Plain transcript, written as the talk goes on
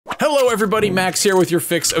Hello everybody, Max here with your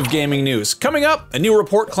fix of gaming news. Coming up, a new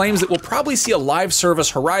report claims that we'll probably see a live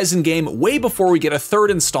service Horizon game way before we get a third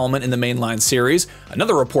installment in the mainline series.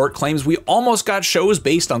 Another report claims we almost got shows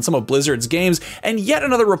based on some of Blizzard's games, and yet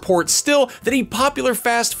another report still that a popular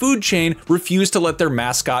fast food chain refused to let their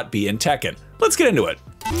mascot be in Tekken. Let's get into it.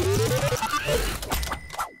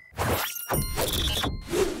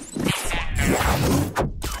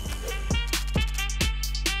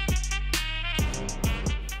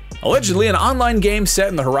 Allegedly, an online game set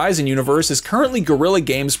in the Horizon universe is currently Guerilla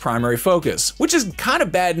Games' primary focus, which is kind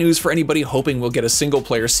of bad news for anybody hoping we'll get a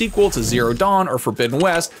single-player sequel to Zero Dawn or Forbidden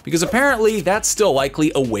West, because apparently that's still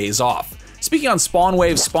likely a ways off. Speaking on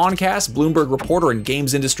Spawnwave's Spawncast, Bloomberg reporter and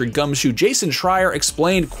games industry gumshoe Jason Schrier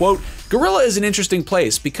explained, quote, "Guerilla is an interesting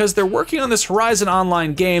place because they're working on this Horizon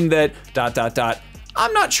online game that ...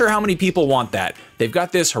 I'm not sure how many people want that. They've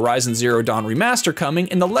got this Horizon Zero Dawn remaster coming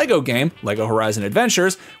in the LEGO game, LEGO Horizon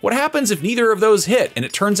Adventures. What happens if neither of those hit and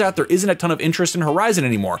it turns out there isn't a ton of interest in Horizon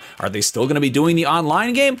anymore? Are they still going to be doing the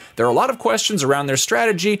online game? There are a lot of questions around their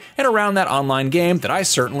strategy and around that online game that I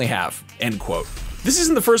certainly have." End quote. This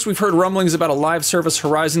isn't the first we've heard rumblings about a live service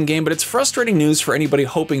Horizon game, but it's frustrating news for anybody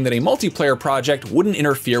hoping that a multiplayer project wouldn't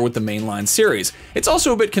interfere with the mainline series. It's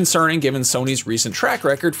also a bit concerning given Sony's recent track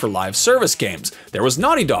record for live service games. There was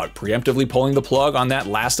Naughty Dog preemptively pulling the plug on that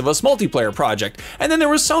Last of Us multiplayer project, and then there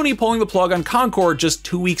was Sony pulling the plug on Concord just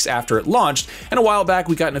 2 weeks after it launched, and a while back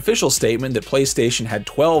we got an official statement that PlayStation had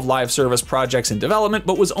 12 live service projects in development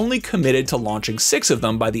but was only committed to launching 6 of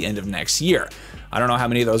them by the end of next year. I don't know how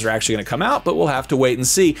many of those are actually going to come out, but we'll have to wait and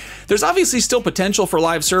see. There's obviously still potential for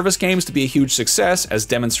live service games to be a huge success, as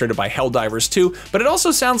demonstrated by Helldivers 2, but it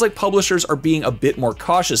also sounds like publishers are being a bit more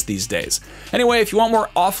cautious these days. Anyway, if you want more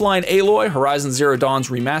offline Aloy, Horizon Zero Dawn's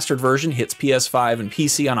remastered version hits PS5 and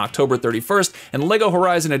PC on October 31st, and LEGO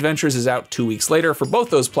Horizon Adventures is out 2 weeks later for both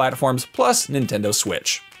those platforms, plus Nintendo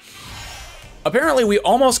Switch. Apparently, we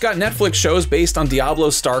almost got Netflix shows based on Diablo,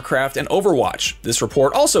 Starcraft, and Overwatch. This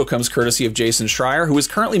report also comes courtesy of Jason Schrier, who is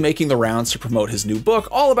currently making the rounds to promote his new book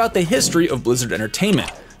all about the history of Blizzard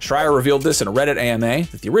Entertainment. Schrier revealed this in a Reddit AMA,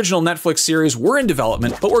 that the original Netflix series were in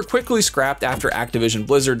development, but were quickly scrapped after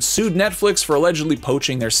Activision-Blizzard sued Netflix for allegedly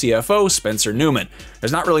poaching their CFO, Spencer Newman.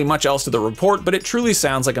 There's not really much else to the report, but it truly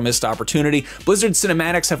sounds like a missed opportunity. Blizzard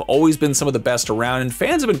cinematics have always been some of the best around, and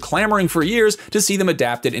fans have been clamoring for years to see them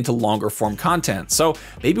adapted into longer form content. So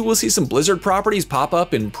maybe we'll see some Blizzard properties pop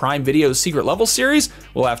up in Prime Video's Secret Level series?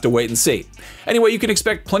 We'll have to wait and see. Anyway, you can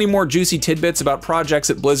expect plenty more juicy tidbits about projects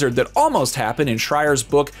at Blizzard that almost happened in Schrier's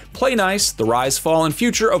book, Play Nice: The Rise, Fall, and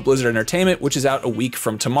Future of Blizzard Entertainment, which is out a week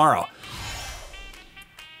from tomorrow.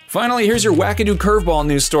 Finally, here's your wackadoo curveball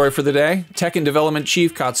news story for the day. Tekken development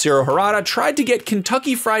chief Katsuhiro Harada tried to get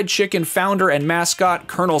Kentucky Fried Chicken founder and mascot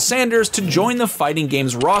Colonel Sanders to join the fighting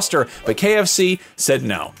game's roster, but KFC said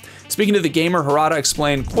no. Speaking to the gamer, Harada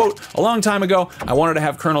explained, quote, "A long time ago, I wanted to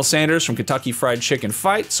have Colonel Sanders from Kentucky Fried Chicken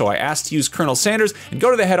fight, so I asked to use Colonel Sanders and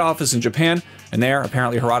go to the head office in Japan, and there,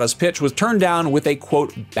 apparently Harada's pitch was turned down with a,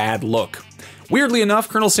 quote, bad look." Weirdly enough,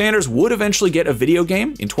 Colonel Sanders would eventually get a video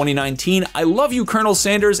game. In 2019, I Love You, Colonel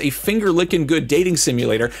Sanders, a finger-licking good dating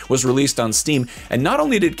simulator, was released on Steam, and not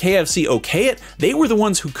only did KFC okay it, they were the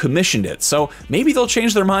ones who commissioned it, so maybe they'll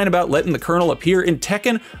change their mind about letting the Colonel appear in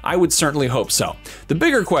Tekken. I would certainly hope so. The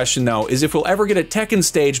bigger question, though, is if we'll ever get a Tekken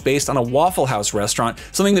stage based on a Waffle House restaurant,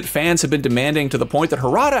 something that fans have been demanding to the point that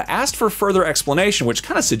Harada asked for further explanation, which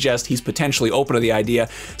kind of suggests he's potentially open to the idea.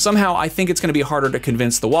 Somehow, I think it's going to be harder to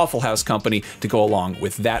convince the Waffle House company to go along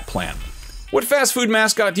with that plan. What fast food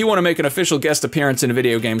mascot do you want to make an official guest appearance in a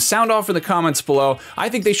video game? Sound off in the comments below. I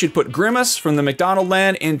think they should put Grimace from the McDonald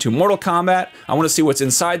land into Mortal Kombat. I want to see what's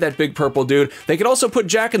inside that big purple dude. They could also put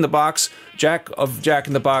Jack in the Box, Jack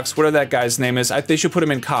in the Box, whatever that guy's name is. They should put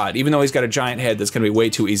him in COD, even though he's got a giant head that's going to be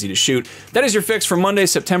way too easy to shoot. That is your fix for Monday,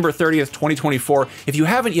 September 30th, 2024. If you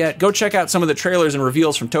haven't yet, go check out some of the trailers and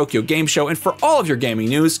reveals from Tokyo Game Show, and for all of your gaming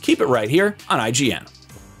news, keep it right here on IGN.